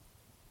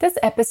This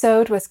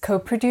episode was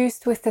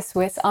co-produced with the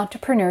Swiss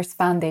Entrepreneurs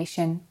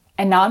Foundation,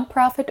 a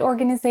non-profit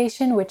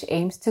organization which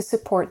aims to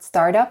support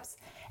startups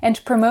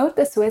and promote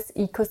the Swiss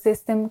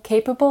ecosystem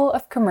capable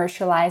of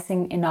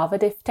commercializing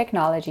innovative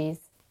technologies.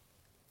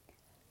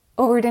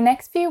 Over the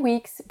next few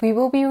weeks, we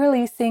will be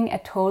releasing a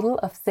total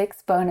of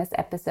 6 bonus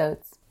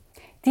episodes.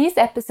 These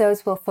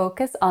episodes will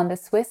focus on the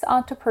Swiss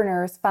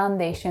Entrepreneurs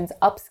Foundation's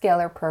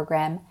Upscaler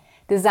program,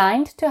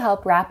 designed to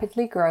help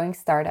rapidly growing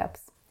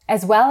startups,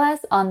 as well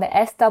as on the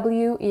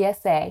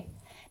SWESA,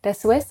 the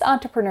Swiss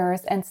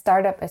Entrepreneurs and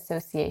Startup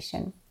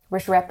Association,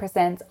 which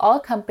represents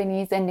all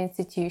companies and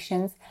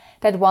institutions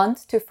that want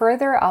to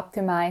further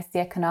optimize the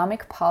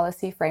economic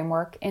policy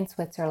framework in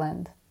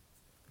Switzerland.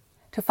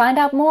 To find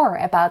out more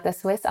about the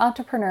Swiss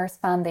Entrepreneurs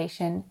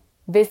Foundation,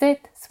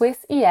 visit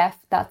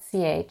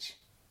swissef.ch.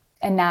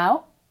 And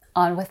now,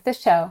 on with the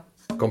show.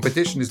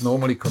 Competition is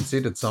normally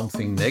considered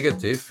something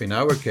negative. In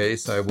our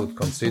case, I would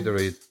consider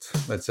it,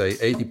 let's say,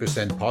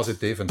 80%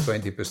 positive and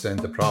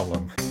 20% a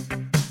problem.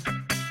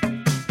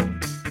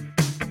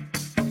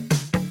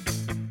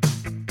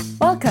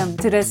 Welcome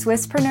to the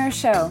Swisspreneur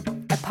Show,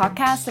 a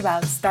podcast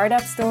about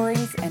startup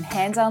stories and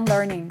hands-on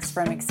learnings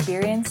from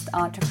experienced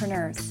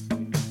entrepreneurs.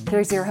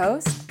 Here's your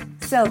host,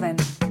 Sylvan.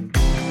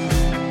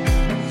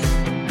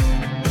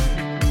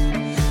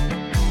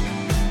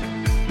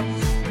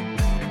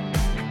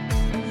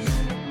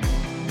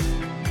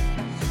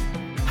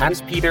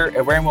 Hans-Peter,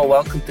 a very well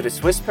welcome to the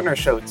Swisspreneur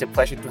Show. It's a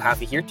pleasure to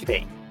have you here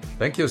today.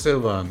 Thank you,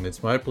 Sylvan.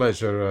 It's my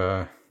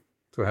pleasure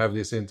to have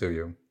this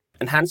interview.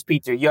 And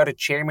Hans-Peter, you are the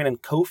chairman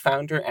and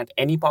co-founder at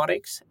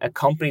Anybotics, a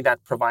company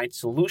that provides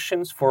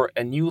solutions for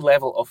a new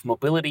level of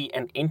mobility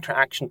and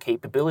interaction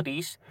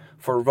capabilities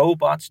for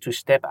robots to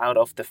step out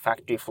of the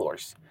factory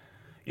floors.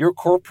 Your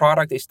core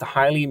product is the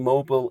highly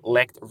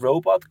mobile-legged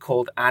robot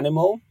called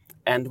Animo,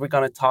 and we're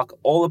going to talk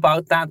all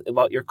about that,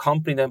 about your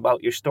company and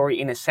about your story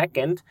in a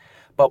second.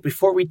 But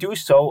before we do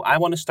so, I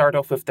want to start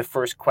off with the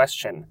first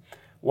question.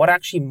 What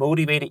actually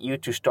motivated you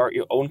to start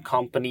your own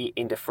company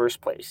in the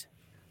first place?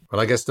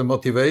 Well, I guess the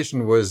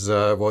motivation was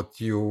what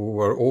you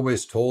were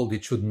always told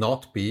it should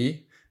not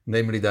be,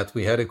 namely that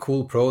we had a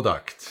cool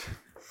product.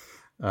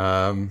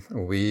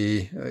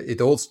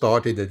 It all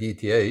started at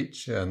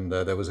ETH, and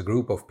there was a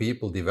group of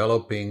people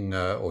developing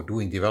or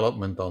doing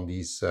development on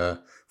these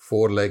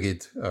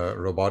four-legged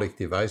robotic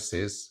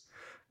devices.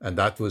 And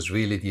that was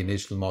really the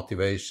initial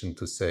motivation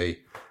to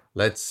say,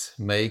 let's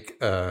make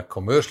a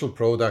commercial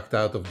product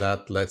out of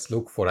that. Let's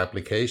look for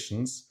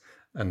applications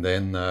and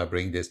then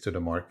bring this to the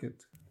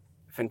market.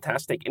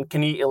 Fantastic. And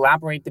can you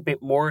elaborate a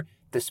bit more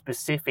the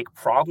specific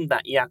problem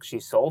that you actually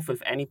solve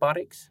with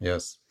Anybotics?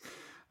 Yes.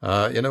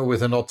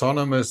 With an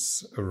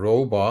autonomous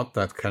robot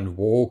that can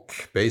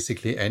walk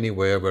basically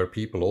anywhere where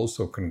people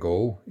also can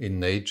go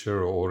in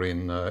nature or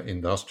in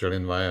industrial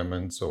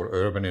environments or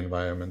urban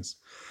environments,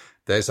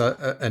 there's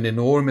an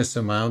enormous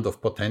amount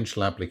of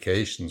potential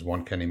applications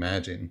one can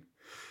imagine.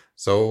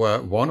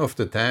 So one of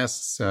the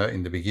tasks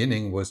in the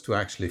beginning was to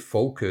actually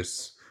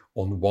focus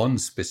on one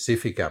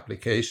specific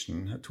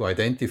application, to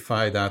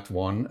identify that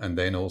one and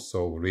then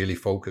also really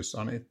focus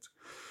on it.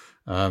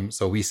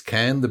 So we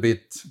scanned a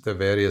bit the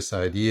various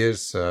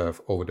ideas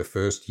over the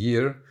first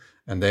year,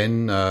 and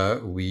then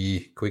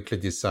we quickly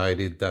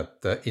decided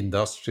that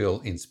industrial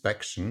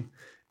inspection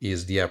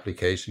is the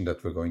application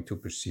that we're going to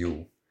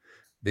pursue.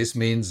 This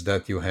means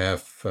that you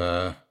have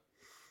a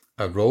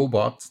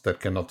robot that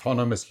can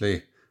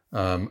autonomously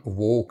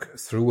walk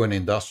through an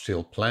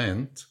industrial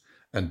plant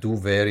and do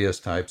various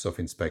types of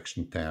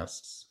inspection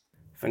tasks.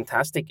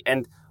 Fantastic.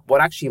 And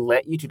what actually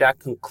led you to that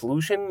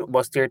conclusion?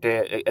 Was there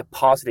a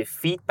positive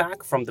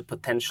feedback from the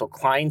potential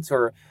clients,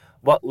 or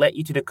what led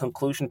you to the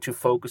conclusion to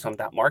focus on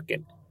that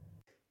market?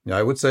 Yeah,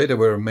 I would say there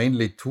were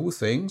mainly two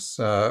things.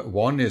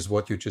 One is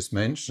what you just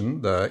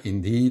mentioned.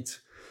 Indeed,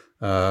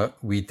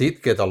 we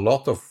did get a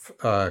lot of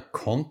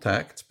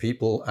contact.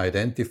 People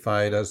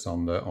identified us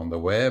on the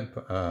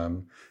web.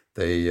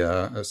 They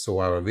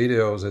saw our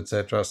videos,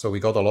 etc. So we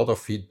got a lot of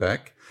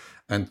feedback,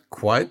 and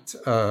quite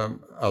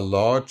a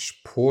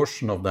large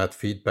portion of that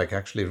feedback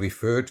actually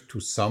referred to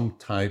some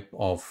type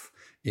of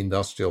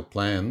industrial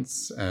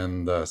plants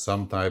and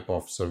some type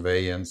of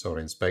surveillance or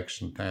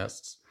inspection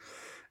tasks.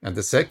 And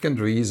the second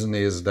reason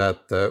is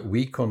that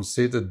we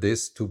considered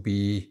this to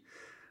be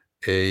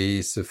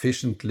a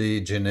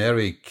sufficiently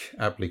generic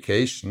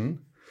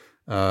application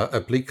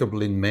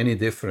applicable in many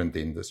different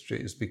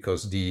industries,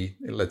 because the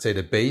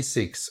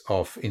basics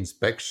of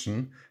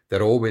inspection,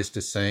 they're always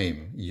the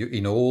same.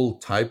 In all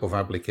type of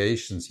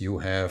applications, you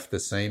have the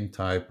same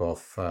type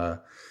of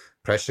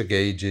pressure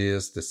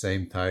gauges, the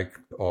same type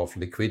of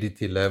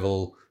liquidity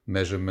level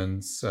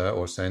measurements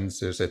or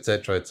sensors,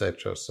 etc.,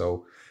 etc.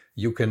 So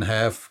you can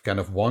have kind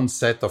of one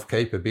set of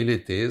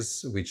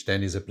capabilities, which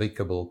then is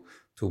applicable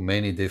to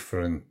many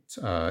different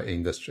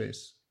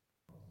industries.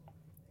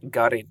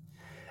 Got it.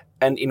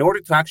 And in order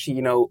to actually,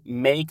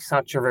 make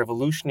such a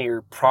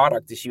revolutionary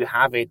product as you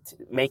have it,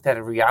 make that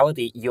a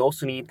reality, you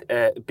also need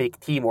a big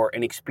team, or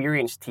an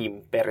experienced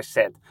team, better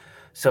said.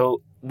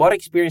 So What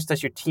experience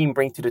does your team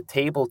bring to the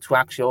table to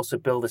actually also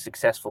build a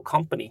successful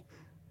company?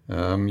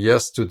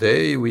 Yes,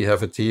 today we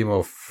have a team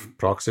of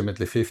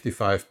approximately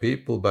 55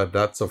 people, but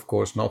that's of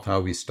course not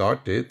how we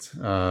started.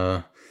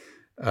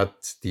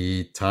 At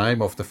the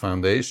time of the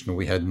foundation,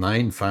 we had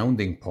 9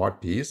 founding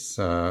parties.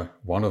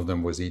 One of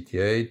them was ETH,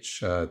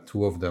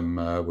 2 of them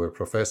were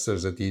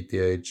professors at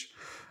ETH,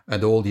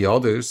 and all the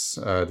others,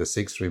 the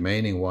 6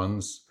 remaining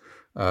ones,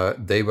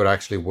 they were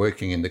actually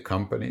working in the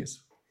company.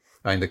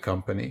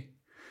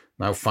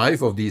 Now,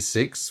 5 of these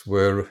 6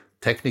 were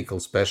technical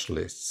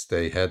specialists.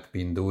 They had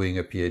been doing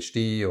a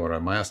PhD or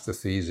a master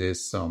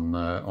thesis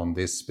on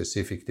this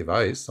specific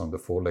device, on the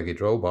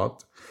 4-legged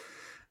robot.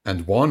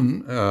 And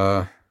one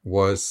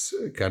was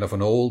kind of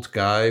an old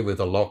guy with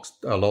a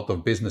lot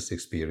of business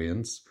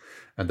experience,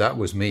 and that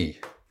was me.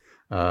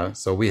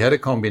 So we had a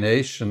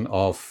combination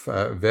of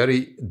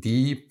very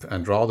deep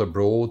and rather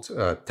broad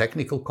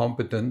technical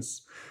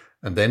competence,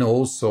 and then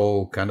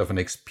also kind of an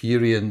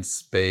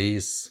experience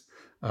base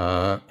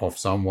of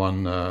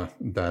someone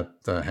that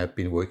had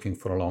been working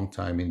for a long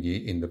time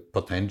in the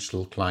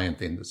potential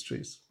client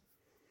industries.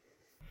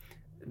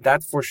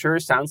 That for sure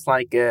sounds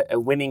like a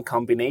winning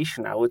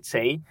combination, I would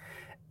say.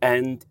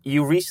 And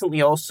you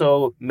recently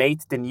also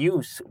made the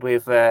news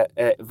with a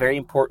very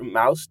important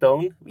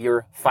milestone,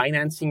 your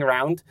financing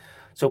round.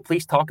 So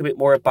please talk a bit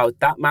more about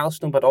that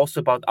milestone, but also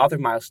about other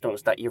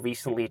milestones that you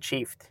recently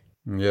achieved.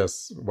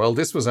 Yes, well,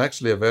 this was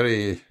actually a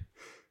very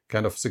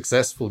kind of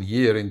successful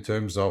year in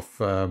terms of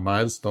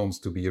milestones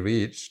to be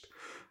reached.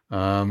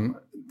 In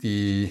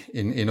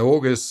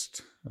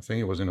August, I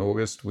think it was in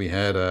August, we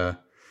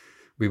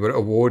were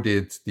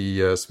awarded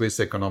the Swiss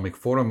Economic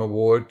Forum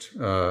Award,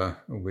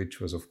 which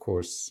was of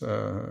course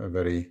a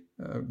very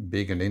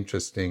big and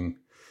interesting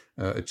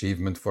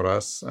achievement for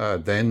us.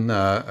 Then,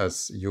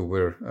 as you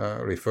were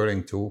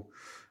referring to,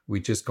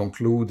 we just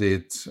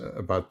concluded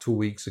about 2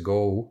 weeks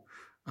ago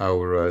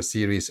our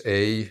Series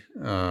A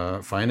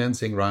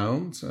financing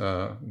round,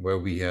 where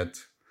we had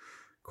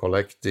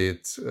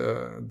collected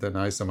the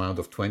nice amount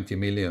of 20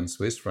 million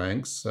Swiss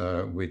francs,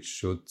 which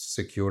should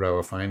secure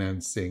our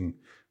financing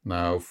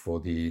now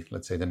for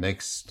let's say the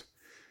next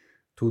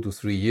 2 to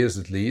 3 years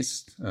at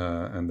least,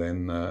 and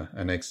then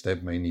a next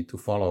step may need to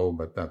follow,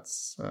 but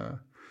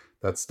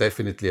that's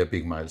definitely a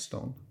big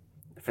milestone.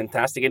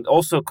 Fantastic. And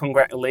also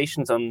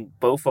congratulations on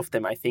both of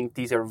them. I think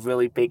these are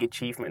really big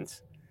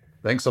achievements.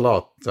 Thanks a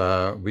lot.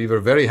 We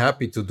were very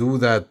happy to do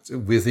that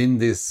within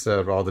this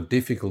rather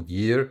difficult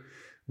year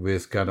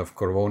with kind of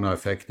Corona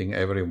affecting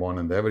everyone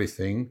and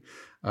everything.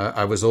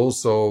 I was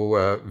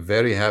also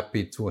very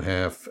happy to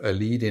have a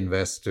lead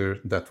investor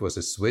that was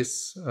a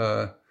Swiss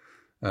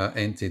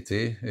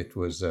entity. It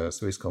was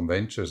Swisscom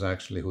Ventures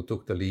actually who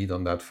took the lead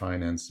on that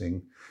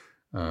financing.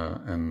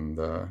 And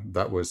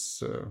that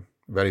was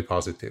very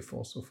positive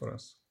also for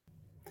us.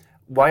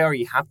 Why are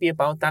you happy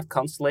about that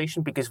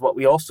constellation? Because what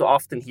we also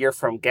often hear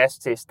from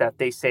guests is that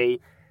they say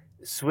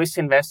Swiss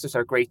investors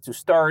are great to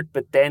start,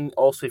 but then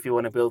also if you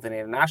want to build an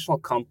international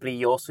company,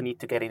 you also need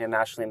to get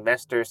international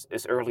investors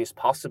as early as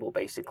possible,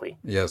 basically.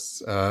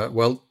 Yes.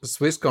 Well,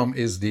 Swisscom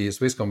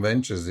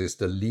Ventures is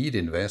the lead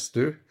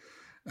investor.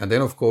 And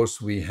then, of course,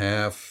 we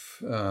have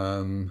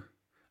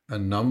a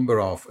number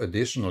of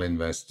additional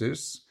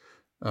investors,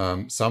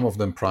 some of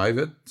them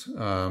private,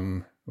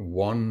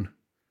 one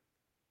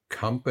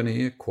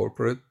company,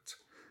 corporate,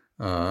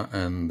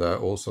 and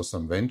also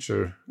some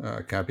venture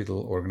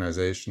capital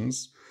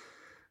organizations.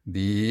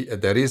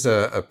 There is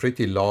a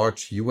pretty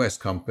large US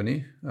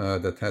company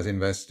that has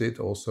invested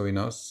also in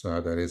us.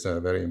 There is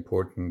a very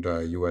important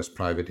US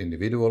private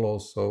individual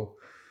also,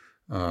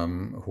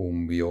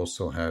 whom we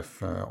also have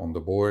on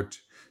the board.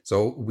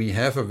 So we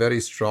have a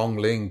very strong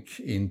link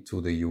into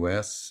the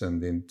US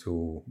and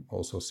into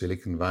also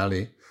Silicon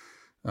Valley.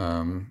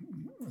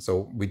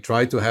 So we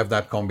try to have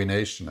that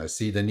combination. I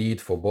see the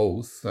need for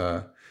both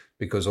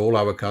because all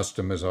our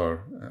customers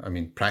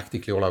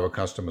practically all our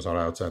customers are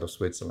outside of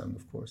Switzerland,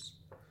 of course.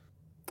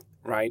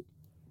 Right.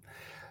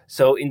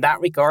 So in that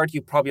regard,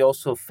 you probably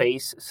also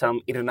face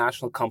some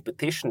international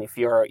competition if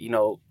you're,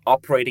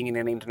 operating in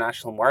an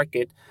international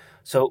market.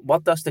 So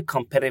what does the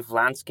competitive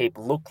landscape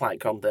look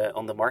like on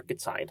the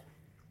market side?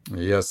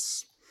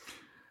 Yes.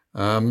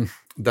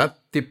 That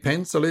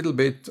depends a little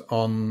bit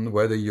on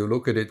whether you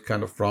look at it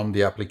kind of from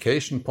the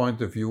application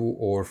point of view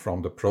or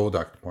from the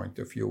product point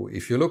of view.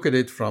 If you look at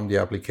it from the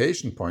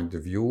application point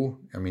of view,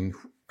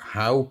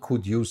 how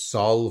could you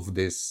solve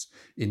this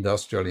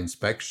industrial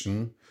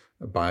inspection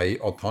by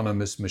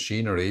autonomous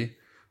machinery?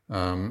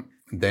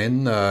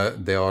 Then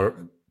there are,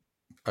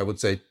 I would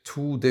say,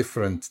 2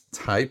 different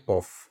type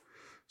of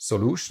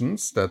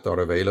solutions that are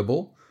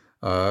available.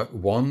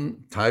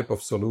 One type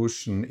of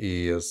solution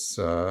is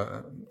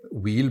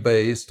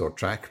wheel-based or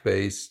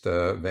track-based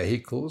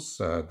vehicles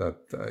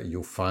that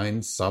you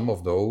find some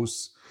of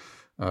those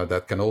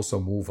that can also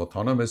move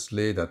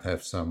autonomously, that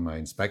have some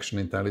inspection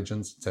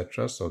intelligence,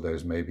 etc. So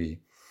there's maybe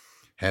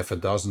half a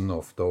dozen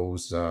of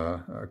those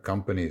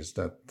companies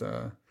that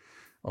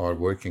are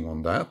working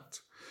on that.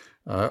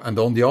 And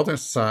on the other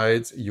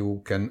side,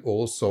 you can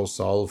also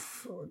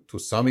solve, to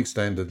some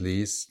extent at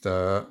least,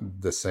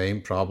 the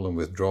same problem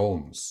with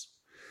drones.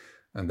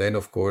 And then,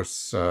 of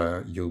course,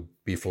 you'll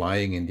be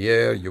flying in the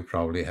air. You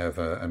probably have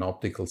an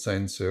optical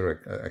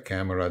sensor, a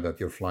camera that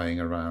you're flying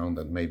around,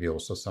 and maybe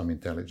also some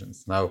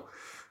intelligence. Now,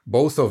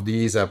 both of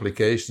these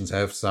applications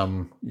have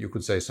some, you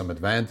could say, some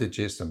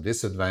advantages, some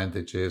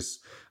disadvantages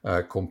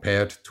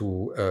compared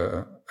to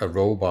a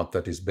robot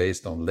that is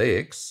based on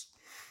legs.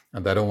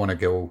 And I don't want to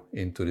go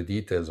into the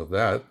details of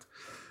that.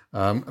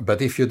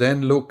 But if you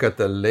then look at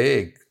the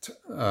legged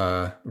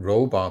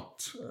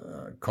robot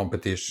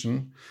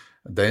competition,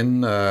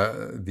 then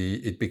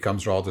it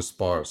becomes rather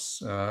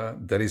sparse.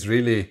 There is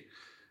really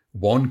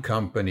one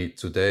company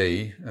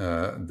today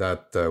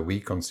that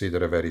we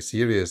consider a very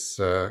serious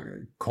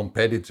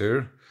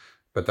competitor,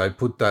 but I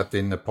put that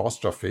in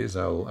apostrophes.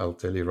 I'll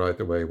tell you right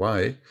away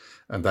why,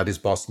 and that is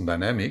Boston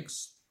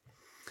Dynamics.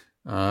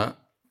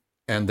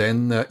 And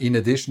then in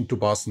addition to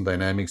Boston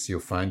Dynamics, you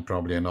find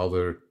probably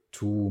another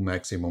 2,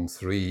 maximum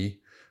 3,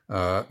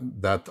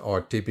 that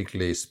are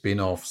typically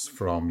spin-offs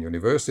from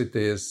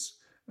universities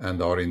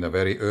and are in a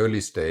very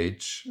early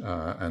stage,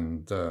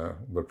 and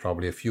we're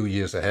probably a few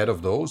years ahead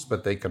of those,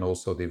 but they can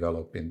also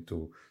develop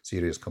into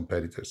serious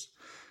competitors.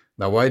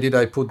 Now, why did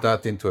I put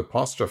that into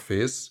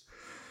apostrophes?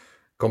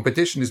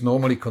 Competition is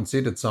normally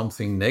considered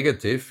something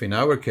negative. In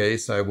our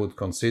case, I would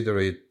consider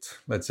it,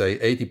 let's say,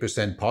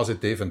 80%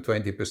 positive and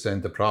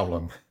 20% the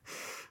problem.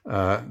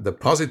 The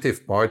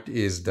positive part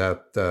is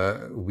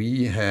that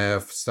we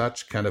have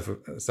such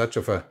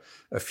of a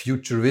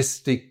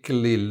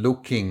futuristically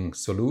looking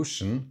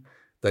solution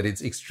that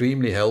it's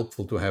extremely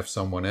helpful to have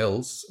someone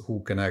else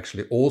who can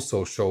actually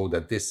also show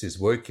that this is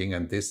working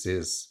and this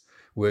is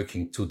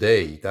working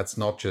today. That's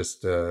not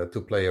just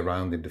to play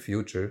around in the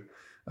future,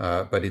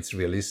 but it's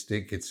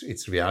realistic.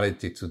 It's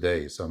reality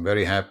today. So I'm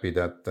very happy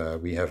that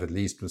we have at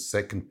least a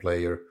second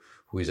player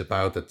who is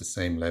about at the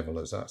same level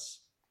as us.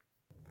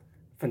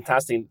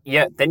 Fantastic.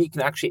 Yeah, then you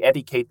can actually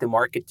educate the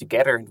market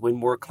together and win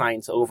more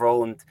clients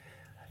overall and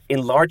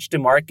enlarge the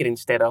market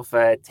instead of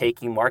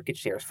taking market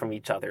shares from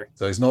each other.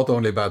 So it's not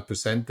only about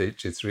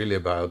percentage, it's really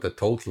about the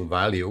total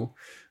value.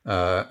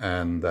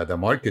 And the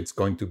market's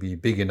going to be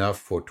big enough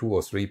for 2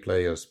 or 3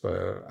 players,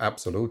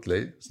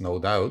 absolutely, there's no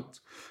doubt.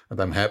 And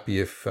I'm happy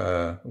if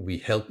we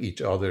help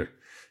each other,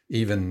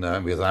 even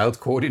without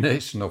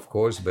coordination, of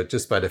course, but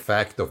just by the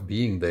fact of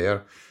being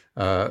there,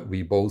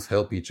 we both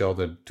help each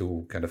other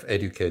to kind of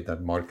educate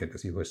that market,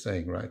 as you were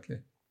saying rightly.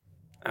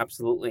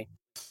 Absolutely.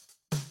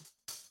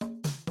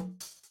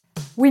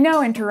 We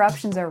know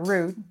interruptions are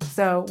rude,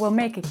 so we'll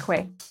make it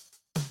quick.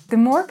 The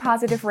more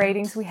positive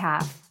ratings we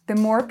have, the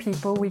more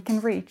people we can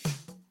reach.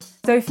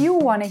 So if you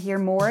want to hear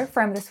more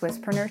from the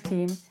Swisspreneur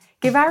team,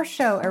 give our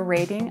show a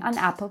rating on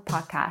Apple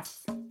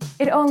Podcasts.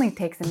 It only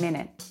takes a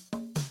minute.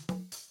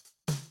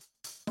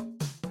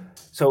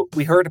 So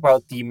we heard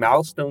about the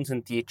milestones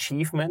and the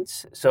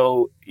achievements.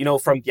 So,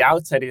 from the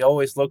outside, it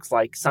always looks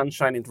like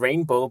sunshine and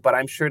rainbow, but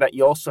I'm sure that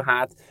you also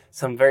had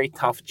some very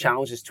tough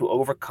challenges to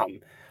overcome.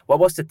 What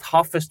was the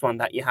toughest one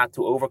that you had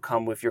to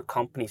overcome with your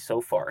company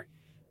so far?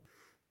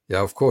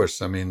 Yeah, of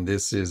course. I mean,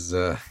 this is,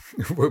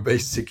 we're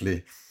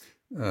basically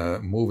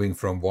moving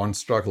from one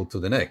struggle to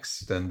the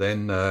next. And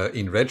then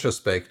in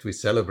retrospect, we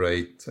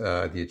celebrate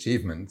the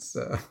achievements.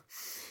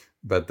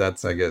 But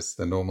that's, I guess,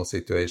 the normal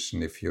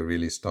situation if you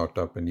really start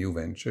up a new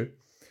venture.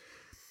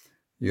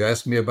 You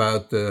asked me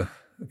about the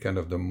kind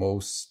of the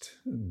most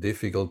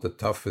difficult, the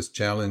toughest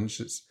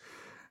challenges.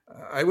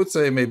 I would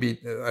say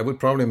I would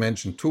probably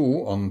mention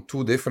 2 on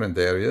 2 different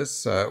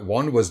areas.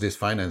 One was this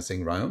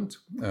financing round.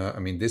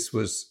 This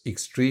was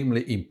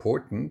extremely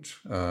important.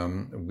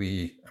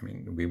 We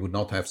would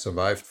not have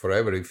survived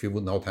forever if we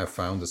would not have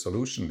found a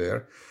solution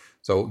there.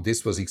 So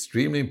this was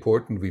extremely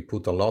important. We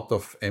put a lot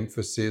of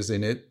emphasis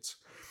in it.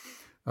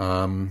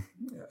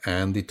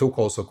 And it took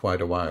also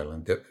quite a while,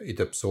 and it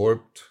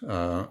absorbed,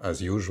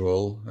 as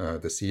usual,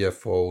 the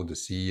CFO, the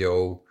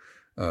CEO,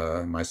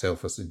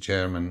 myself as the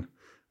chairman,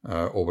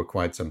 over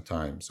quite some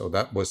time. So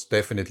that was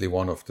definitely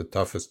one of the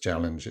toughest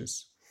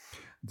challenges.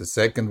 The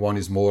second one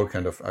is more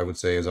kind of, I would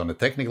say, is on the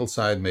technical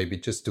side, maybe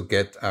just to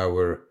get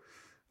our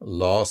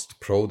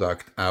last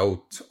product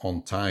out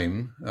on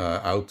time,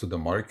 out to the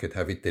market,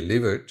 have it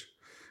delivered.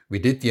 We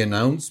did the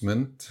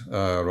announcement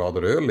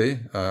rather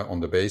early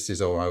on the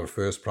basis of our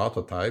first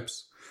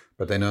prototypes,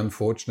 but then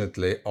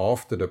unfortunately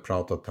after the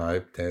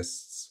prototype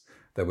tests,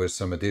 there were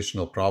some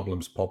additional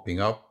problems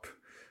popping up,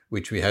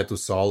 which we had to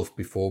solve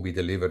before we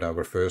delivered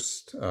our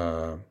first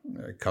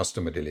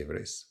customer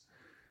deliveries.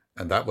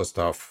 And that was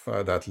tough.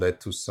 That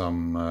led to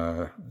some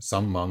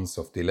months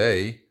of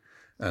delay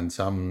and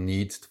some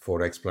need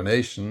for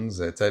explanations,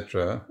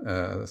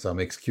 etc., some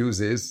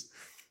excuses.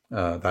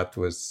 That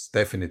was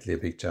definitely a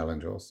big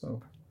challenge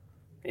also.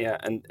 Yeah,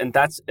 and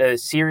that's a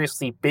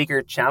seriously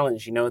bigger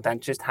challenge, than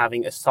just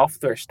having a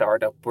software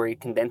startup where you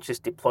can then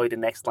just deploy the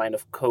next line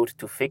of code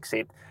to fix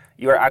it.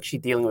 You are actually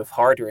dealing with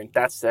hardware, and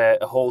that's a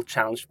whole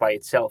challenge by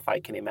itself,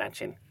 I can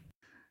imagine.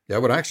 Yeah,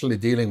 we're actually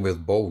dealing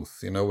with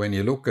both. When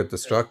you look at the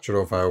structure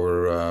of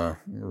our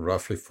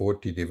roughly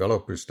 40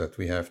 developers that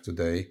we have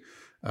today,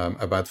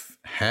 about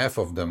half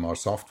of them are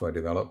software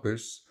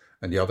developers,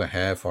 and the other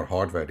half are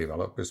hardware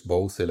developers,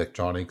 both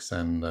electronics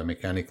and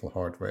mechanical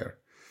hardware.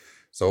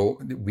 So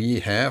we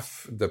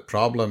have the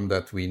problem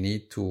that we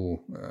need to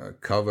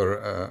cover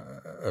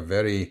a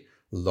very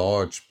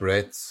large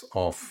breadth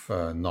of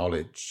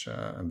knowledge,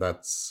 and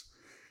that's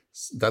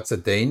a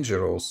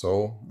danger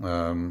also.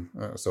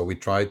 So we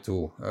try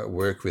to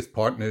work with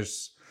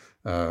partners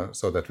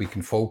so that we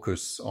can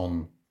focus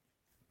on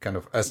kind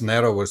of as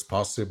narrow as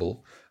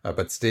possible,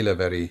 but still a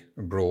very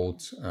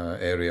broad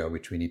area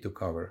which we need to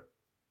cover.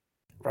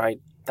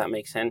 Right, that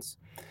makes sense.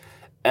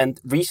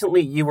 And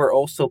recently, you were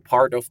also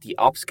part of the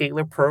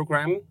Upscaler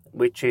program,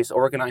 which is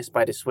organized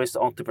by the Swiss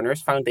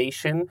Entrepreneurs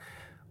Foundation.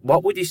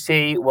 What would you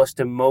say was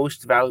the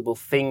most valuable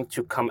thing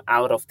to come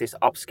out of this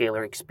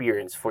Upscaler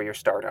experience for your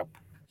startup?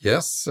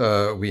 Yes,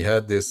 we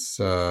had this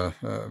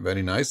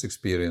very nice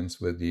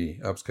experience with the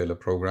Upscaler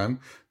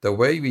program. The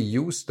way we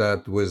used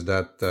that was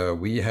that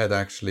we had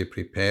actually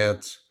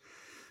prepared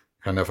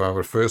kind of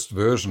our first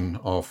version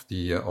of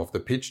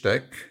the pitch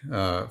deck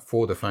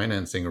for the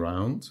financing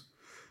round.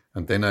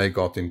 And then I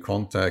got in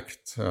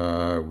contact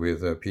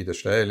with Peter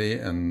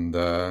Stähli, and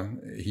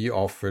he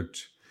offered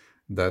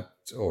that,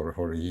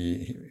 or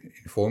he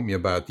informed me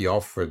about the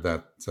offer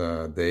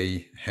that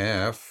they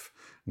have,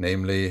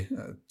 namely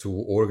to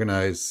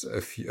organize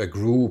a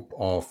group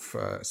of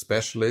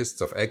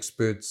specialists, of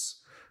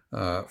experts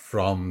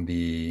from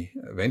the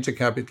venture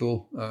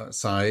capital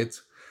side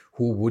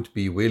who would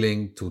be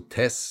willing to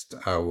test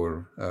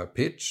our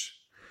pitch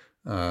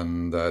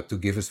and to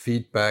give us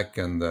feedback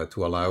and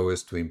to allow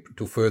us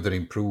to further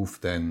improve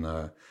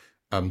then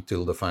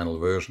until the final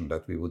version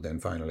that we would then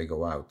finally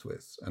go out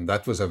with. And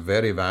that was a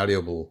very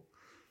valuable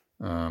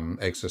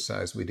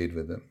exercise we did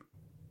with them.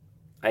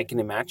 I can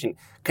imagine.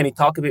 Can you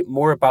talk a bit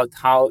more about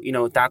how,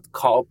 that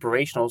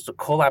cooperation, also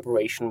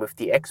collaboration with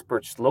the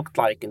experts looked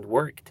like and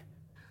worked?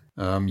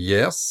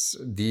 Yes,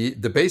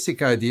 the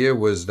basic idea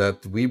was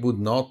that we would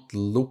not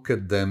look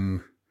at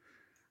them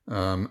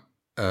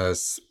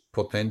as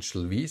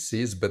potential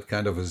VCs, but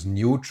kind of as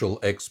neutral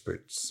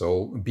experts.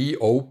 So be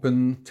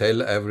open,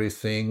 tell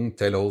everything,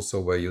 tell also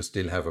where you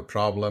still have a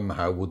problem,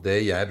 how would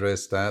they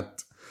address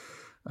that?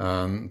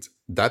 And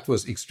that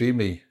was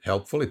extremely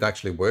helpful. It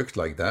actually worked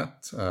like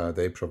that.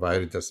 They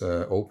provided us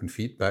open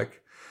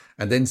feedback.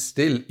 And then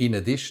still, in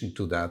addition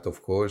to that,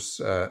 of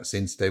course,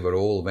 since they were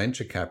all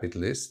venture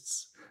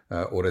capitalists,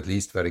 or at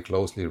least very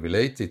closely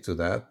related to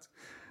that,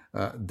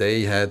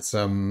 they had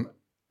some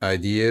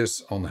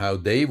ideas on how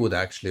they would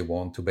actually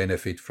want to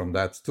benefit from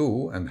that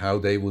too, and how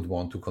they would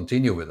want to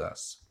continue with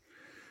us.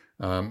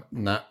 And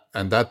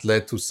that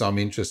led to some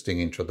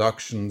interesting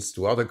introductions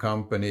to other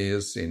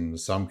companies, in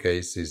some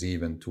cases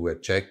even to a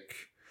check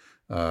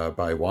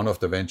by one of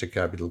the venture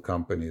capital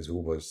companies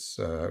who was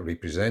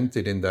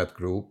represented in that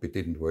group. It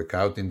didn't work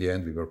out in the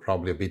end. We were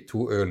probably a bit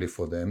too early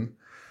for them.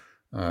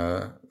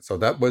 So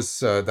that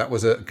was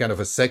a kind of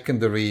a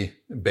secondary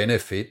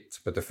benefit,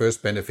 but the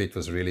first benefit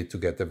was really to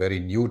get a very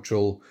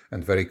neutral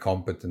and very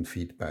competent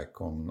feedback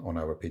on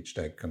our pitch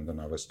deck and on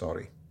our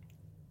story.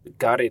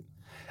 Got it.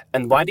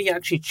 And why do you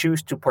actually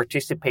choose to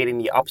participate in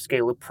the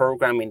Upscaler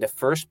program in the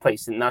first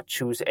place and not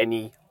choose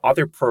any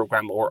other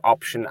program or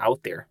option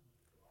out there?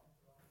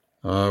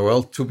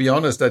 Well, to be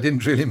honest, I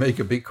didn't really make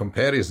a big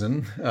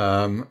comparison.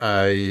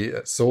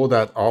 I saw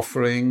that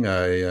offering.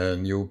 I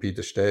knew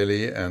Peter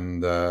Stähli,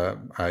 and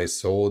I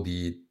saw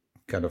the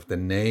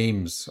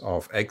names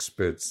of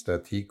experts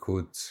that he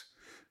could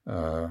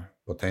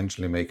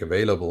potentially make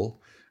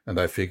available. And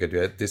I figured,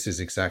 yeah, this is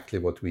exactly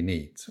what we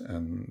need.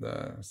 And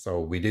so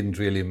we didn't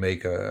really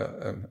make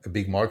a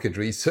big market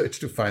research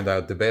to find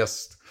out the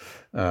best.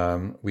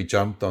 We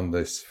jumped on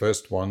this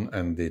first one,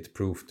 and it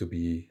proved to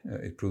be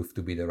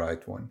the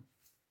right one.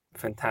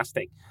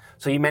 Fantastic.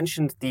 So you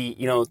mentioned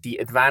the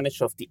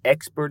advantage of the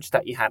experts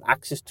that you had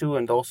access to,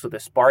 and also the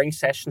sparring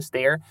sessions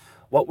there.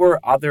 What were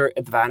other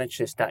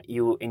advantages that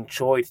you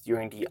enjoyed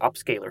during the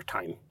Upscaler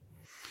time?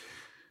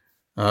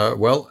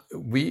 Well,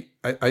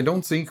 I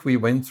don't think we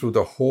went through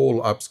the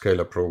whole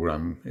Upscaler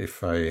program,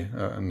 if I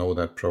know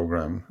that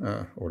program,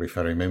 or if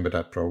I remember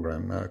that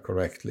program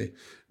correctly.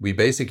 We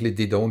basically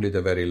did only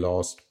the very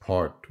last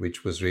part,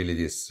 which was really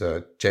this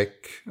check,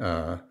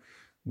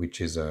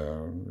 which is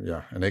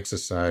an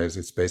exercise.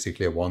 It's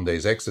basically a 1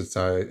 day's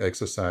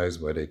exercise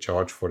where they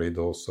charge for it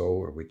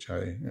also, which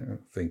I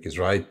think is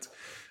right.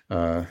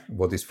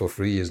 What is for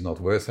free is not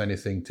worth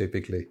anything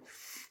typically.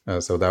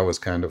 So that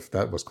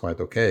was quite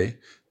okay.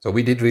 So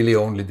we did really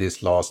only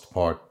this last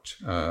part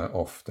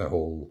of the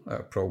whole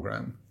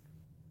program.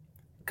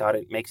 Got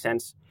it. Makes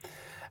sense.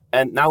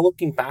 And now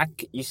looking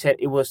back, you said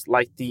it was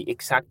like the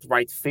exact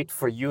right fit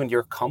for you and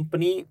your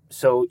company.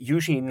 So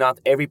usually not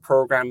every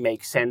program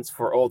makes sense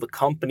for all the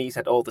companies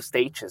at all the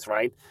stages,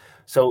 right?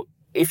 So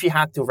if you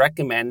had to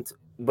recommend,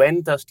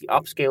 when does the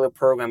Upscaler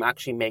program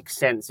actually make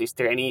sense? Is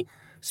there any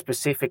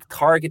specific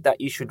target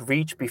that you should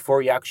reach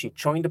before you actually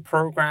join the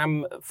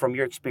program? From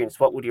your experience,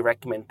 what would you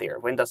recommend there?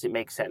 When does it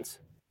make sense?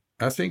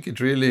 I think it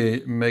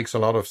really makes a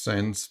lot of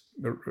sense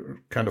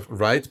kind of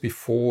right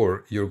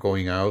before you're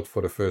going out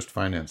for the first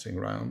financing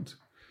round.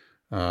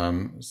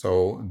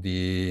 So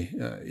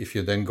if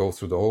you then go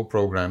through the whole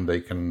program,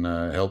 they can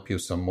help you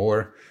some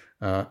more.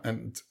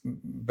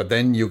 But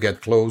then you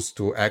get close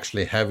to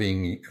actually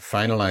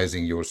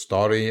finalizing your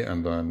story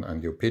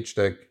and your pitch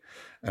deck.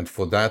 And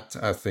for that,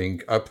 I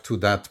think up to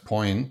that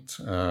point,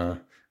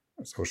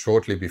 so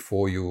shortly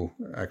before you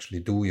actually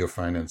do your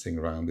financing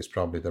round is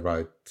probably the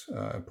right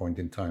point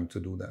in time to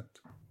do that.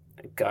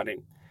 Got it.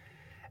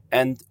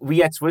 And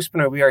we at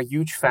Swisspreneur, we are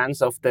huge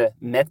fans of the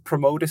Net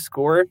Promoter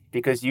Score,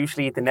 because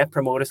usually the Net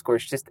Promoter Score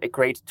is just a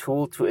great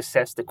tool to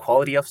assess the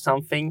quality of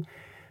something.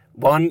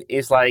 1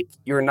 is like,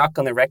 you're not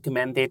going to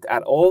recommend it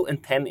at all.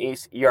 And 10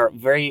 is you're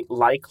very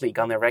likely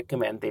going to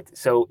recommend it.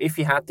 So if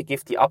you had to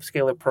give the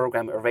Upscaler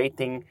program a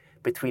rating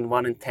between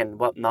 1 and 10,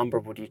 what number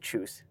would you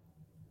choose?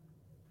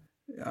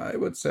 I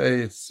would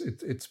say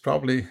it's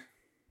probably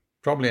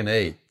an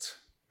 8.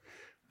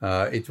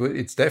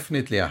 It's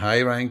definitely a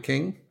high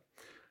ranking.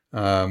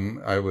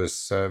 I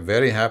was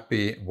very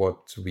happy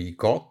what we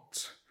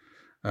got.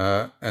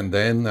 And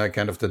then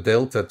kind of the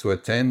delta to a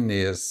 10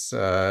 is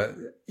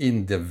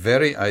in the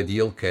very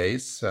ideal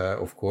case,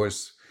 of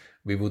course,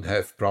 we would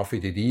have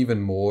profited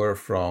even more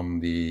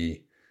from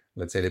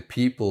let's say the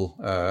people,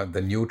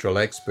 the neutral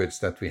experts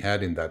that we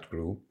had in that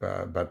group.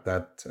 But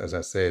that, as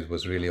I said,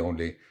 was really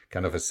only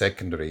kind of a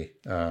secondary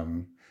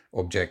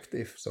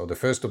objective. So the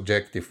first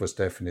objective was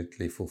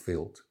definitely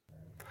fulfilled.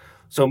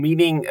 So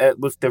meaning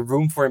with the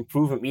room for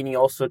improvement, meaning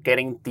also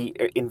getting the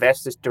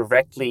investors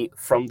directly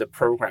from the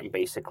program,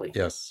 basically.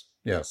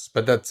 Yes.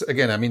 But that's,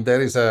 again, I mean,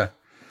 there is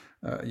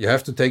you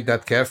have to take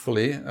that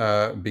carefully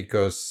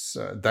because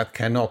that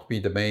cannot be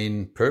the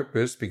main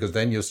purpose, because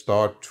then you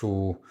start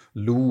to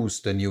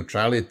lose the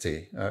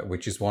neutrality,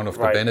 which is one of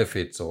the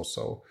benefits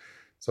also.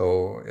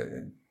 So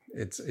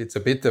it's a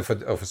bit of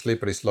a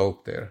slippery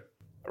slope there.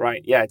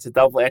 Right. Yeah, it's a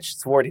double-edged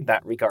sword in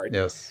that regard.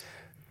 Yes.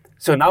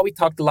 So now we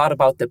talked a lot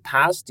about the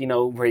past,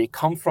 where you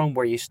come from,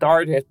 where you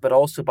started, but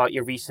also about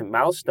your recent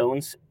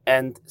milestones.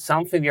 And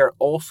something we are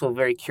also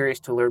very curious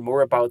to learn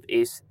more about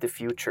is the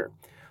future.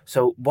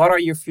 So what are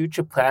your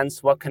future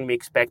plans? What can we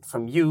expect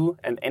from you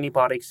and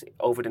Anybotics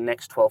over the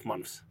next 12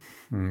 months?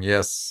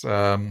 Yes,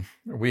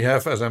 we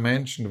have, as I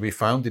mentioned, we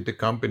founded the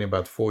company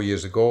about 4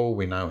 years ago.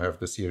 We now have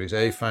the Series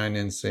A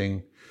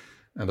financing.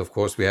 And of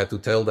course, we had to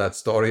tell that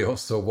story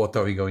also. What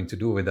are we going to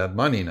do with that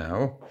money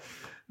now?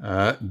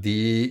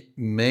 The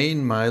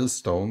main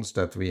milestones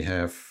that we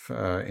have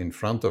in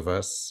front of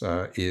us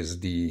is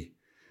the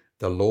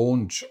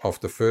launch of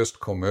the first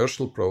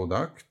commercial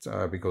product,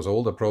 because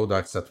all the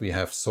products that we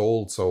have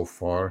sold so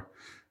far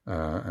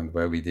and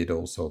where we did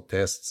also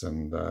tests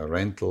and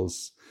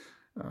rentals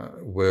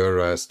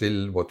were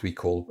still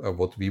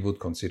what we would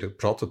consider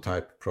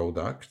prototype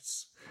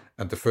products.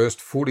 And the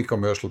first fully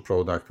commercial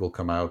product will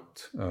come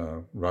out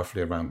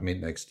roughly around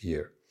mid next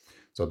year.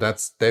 So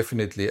that's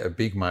definitely a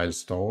big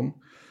milestone.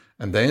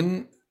 And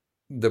then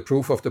the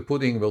proof of the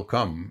pudding will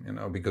come,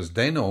 because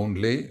then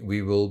only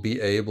we will be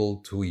able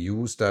to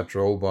use that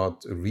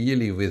robot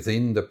really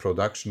within the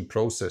production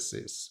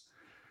processes.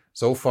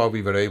 So far,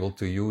 we were able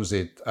to use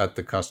it at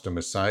the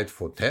customer site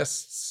for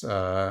tests,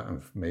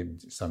 maybe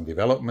some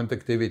development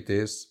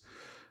activities.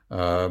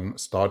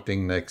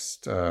 Starting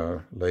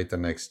later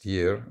next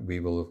year,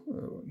 we will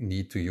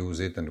need to use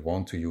it and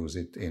want to use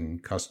it in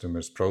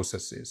customers'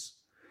 processes.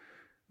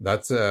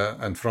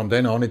 And from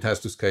then on, it has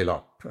to scale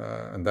up.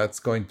 And that's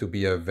going to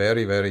be a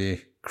very,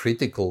 very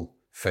critical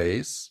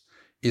phase.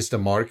 Is the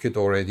market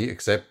already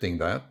accepting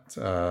that?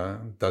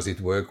 Does it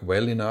work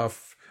well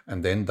enough?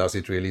 And then does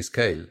it really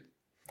scale?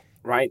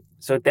 Right.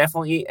 So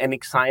definitely an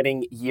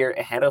exciting year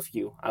ahead of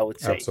you, I would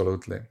say.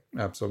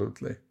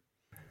 Absolutely.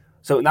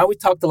 So now we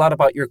talked a lot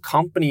about your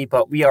company,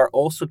 but we are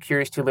also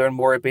curious to learn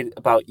more a bit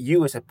about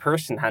you as a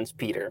person,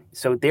 Hans-Peter.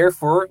 So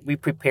therefore, we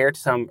prepared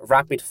some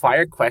rapid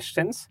fire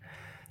questions.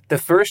 The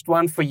first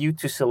one for you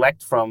to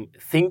select from: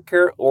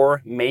 thinker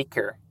or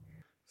maker?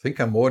 I think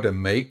I'm more the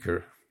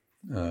maker.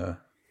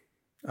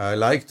 I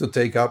like to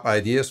take up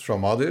ideas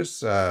from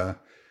others,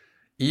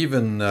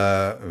 even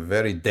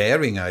very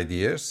daring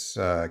ideas,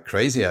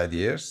 crazy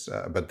ideas.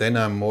 But then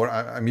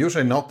I'm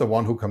usually not the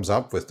one who comes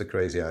up with the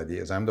crazy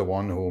ideas. I'm the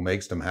one who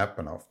makes them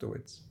happen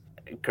afterwards.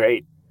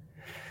 Great.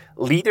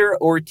 Leader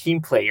or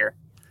team player?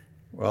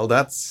 Well,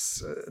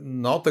 that's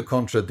not a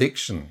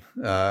contradiction.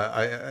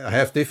 I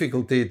have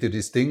difficulty to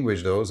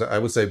distinguish those. I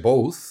would say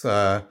both.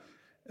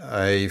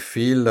 I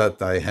feel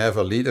that I have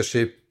a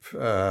leadership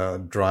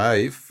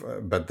drive,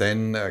 but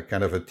then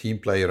kind of a team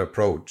player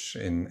approach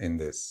in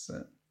this.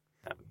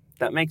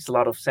 That makes a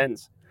lot of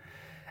sense.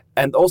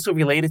 And also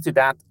related to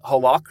that,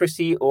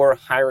 holacracy or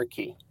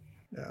hierarchy?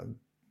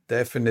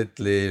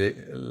 Definitely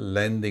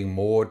lending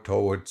more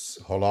towards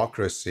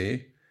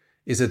holacracy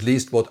is at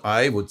least what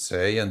I would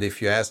say. And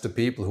if you ask the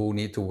people who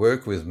need to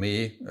work with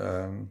me,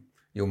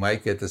 you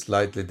might get a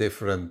slightly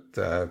different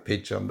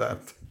pitch on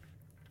that.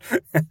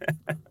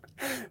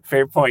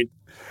 Fair point.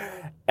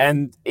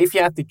 And if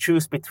you had to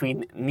choose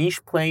between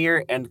niche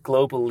player and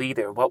global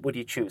leader, what would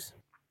you choose?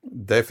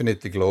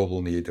 Definitely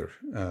global leader.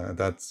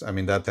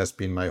 That has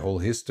been my whole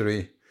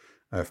history.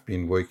 I've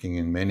been working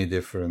in many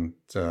different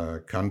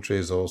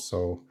countries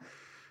also.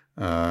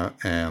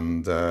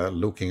 And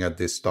looking at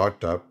this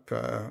startup,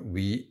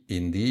 we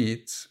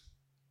indeed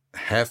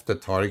have the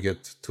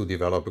target to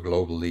develop a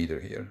global leader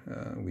here.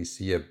 We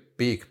see a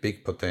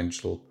big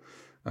potential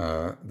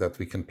that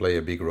we can play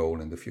a big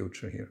role in the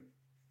future here.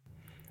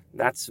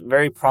 That's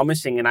very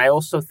promising. And I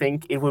also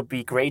think it would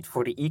be great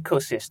for the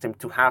ecosystem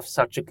to have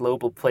such a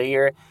global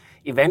player,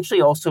 eventually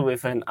also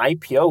with an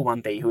IPO one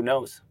day, who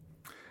knows?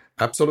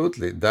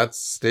 Absolutely. That's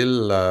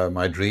still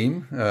my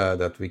dream,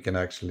 that we can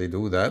actually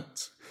do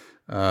that.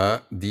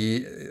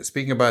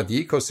 Speaking about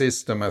the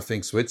ecosystem, I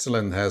think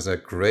Switzerland has a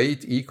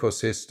great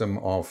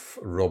ecosystem of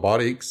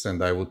robotics,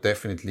 and I would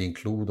definitely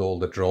include all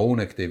the drone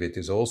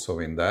activities also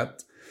in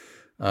that.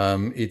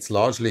 It's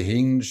largely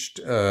hinged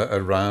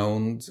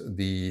around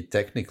the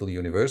technical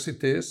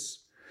universities,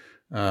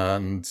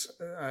 and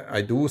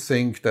I do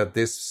think that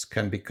this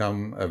can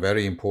become a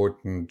very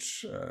important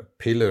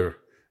pillar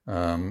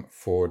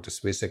for the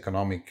Swiss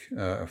economy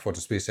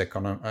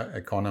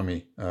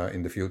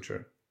in the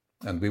future.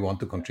 And we want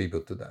to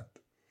contribute to that.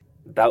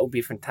 That would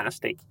be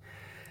fantastic.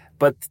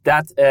 But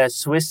that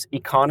Swiss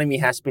economy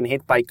has been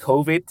hit by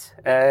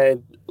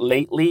COVID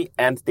lately,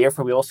 and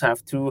therefore we also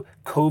have two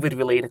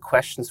COVID-related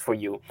questions for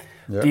you.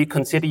 Yeah. Do you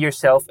consider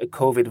yourself a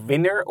COVID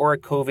winner or a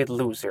COVID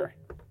loser?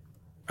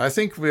 I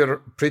think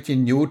we're pretty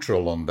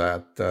neutral on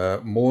that,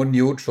 more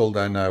neutral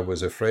than I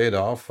was afraid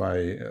of.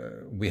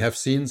 We have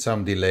seen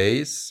some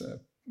delays.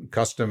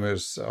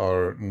 Customers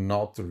are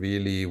not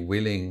really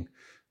willing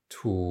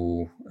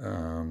to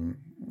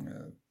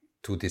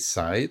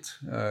decide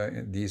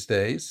these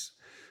days.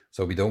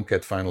 So we don't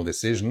get final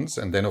decisions.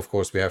 And then, of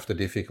course, we have the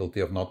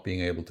difficulty of not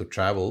being able to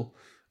travel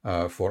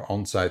for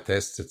on-site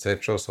tests,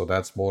 etc. So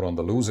that's more on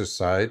the loser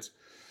side.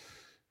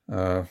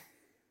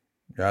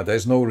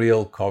 There's no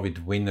real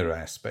COVID winner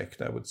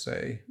aspect, I would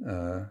say.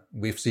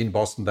 We've seen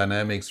Boston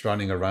Dynamics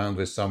running around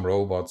with some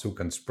robots who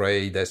can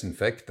spray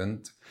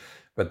disinfectant,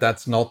 but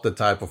that's not the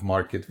type of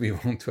market we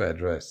want to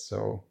address.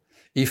 So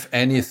if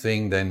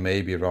anything, then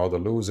maybe rather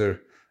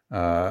loser,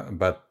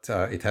 but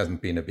it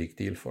hasn't been a big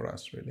deal for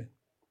us, really.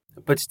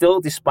 But still,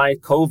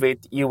 despite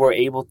COVID, you were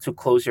able to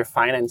close your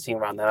financing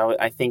round. And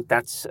I think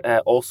that's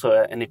also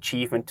an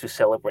achievement to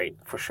celebrate,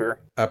 for sure.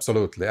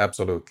 Absolutely.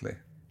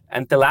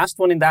 And the last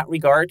one in that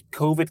regard,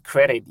 COVID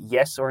credit,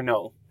 yes or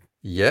no?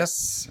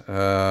 Yes,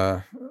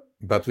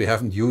 but we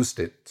haven't used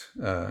it.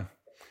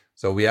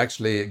 So we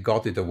actually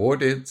got it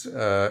awarded.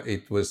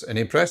 It was an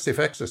impressive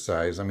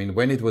exercise. I mean,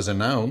 when it was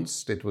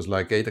announced, it was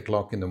like 8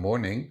 o'clock in the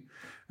morning.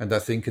 And I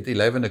think at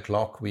 11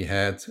 o'clock, we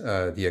had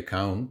the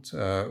account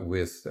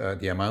with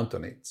the amount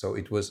on it. So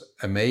it was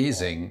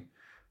amazing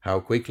how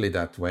quickly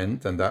that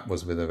went. And that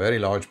was with a very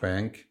large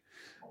bank,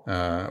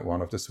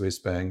 one of the Swiss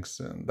banks.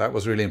 And that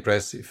was really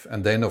impressive.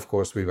 And then, of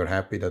course, we were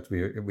happy that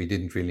we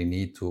didn't really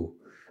need to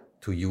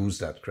use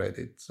that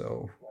credit.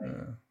 So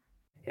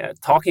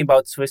talking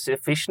about Swiss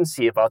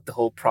efficiency, about the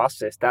whole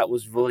process, that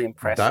was really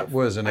impressive.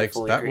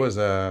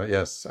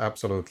 Yes,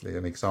 absolutely,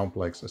 an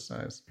example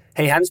exercise.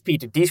 Hey,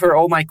 Hans-Peter, these were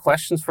all my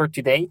questions for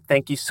today.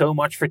 Thank you so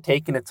much for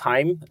taking the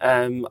time.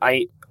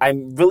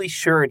 I'm really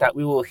sure that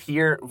we will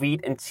hear,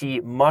 read, and see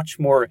much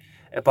more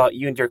about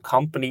you and your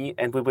company,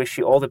 and we wish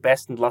you all the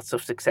best and lots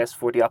of success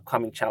for the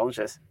upcoming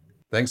challenges.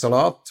 Thanks a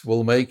lot.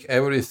 We'll make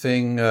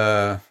everything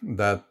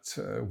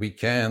that we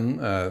can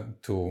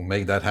to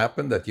make that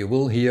happen, that you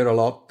will hear a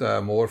lot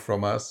more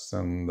from us.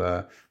 And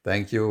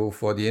thank you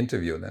for the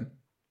interview then.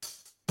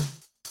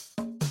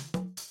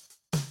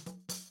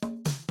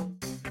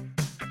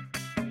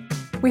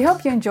 We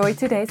hope you enjoyed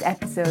today's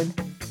episode.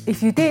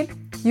 If you did,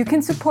 you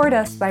can support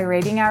us by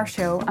rating our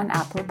show on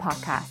Apple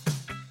Podcasts.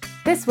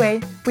 This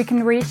way, we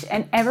can reach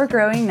an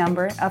ever-growing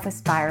number of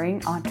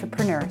aspiring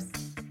entrepreneurs.